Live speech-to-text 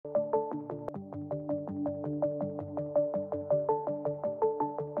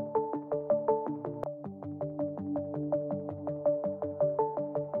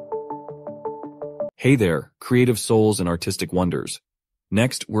Hey there, creative souls and artistic wonders.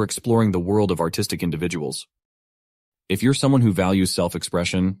 Next, we're exploring the world of artistic individuals. If you're someone who values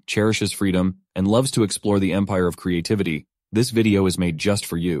self-expression, cherishes freedom, and loves to explore the empire of creativity, this video is made just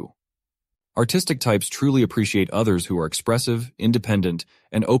for you. Artistic types truly appreciate others who are expressive, independent,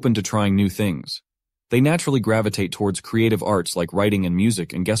 and open to trying new things. They naturally gravitate towards creative arts like writing and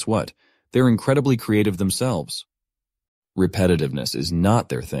music, and guess what? They're incredibly creative themselves. Repetitiveness is not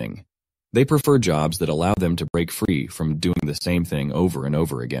their thing. They prefer jobs that allow them to break free from doing the same thing over and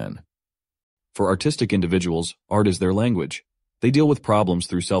over again. For artistic individuals, art is their language. They deal with problems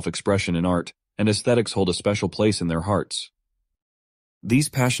through self-expression in art, and aesthetics hold a special place in their hearts. These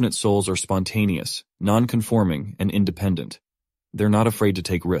passionate souls are spontaneous, non-conforming, and independent. They're not afraid to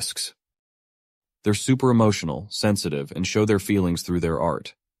take risks. They're super emotional, sensitive, and show their feelings through their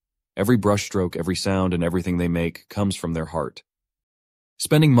art. Every brushstroke, every sound, and everything they make comes from their heart.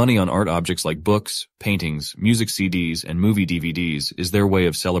 Spending money on art objects like books, paintings, music CDs, and movie DVDs is their way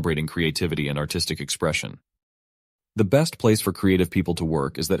of celebrating creativity and artistic expression. The best place for creative people to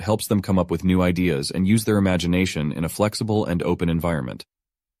work is that helps them come up with new ideas and use their imagination in a flexible and open environment.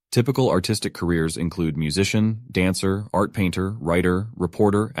 Typical artistic careers include musician, dancer, art painter, writer,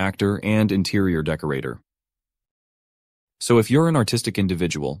 reporter, actor, and interior decorator. So if you're an artistic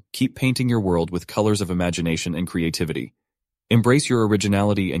individual, keep painting your world with colors of imagination and creativity. Embrace your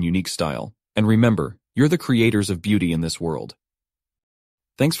originality and unique style, and remember, you're the creators of beauty in this world.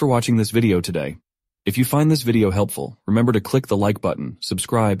 Thanks for watching this video today. If you find this video helpful, remember to click the like button,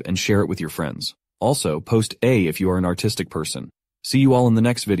 subscribe, and share it with your friends. Also, post A if you are an artistic person. See you all in the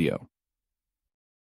next video.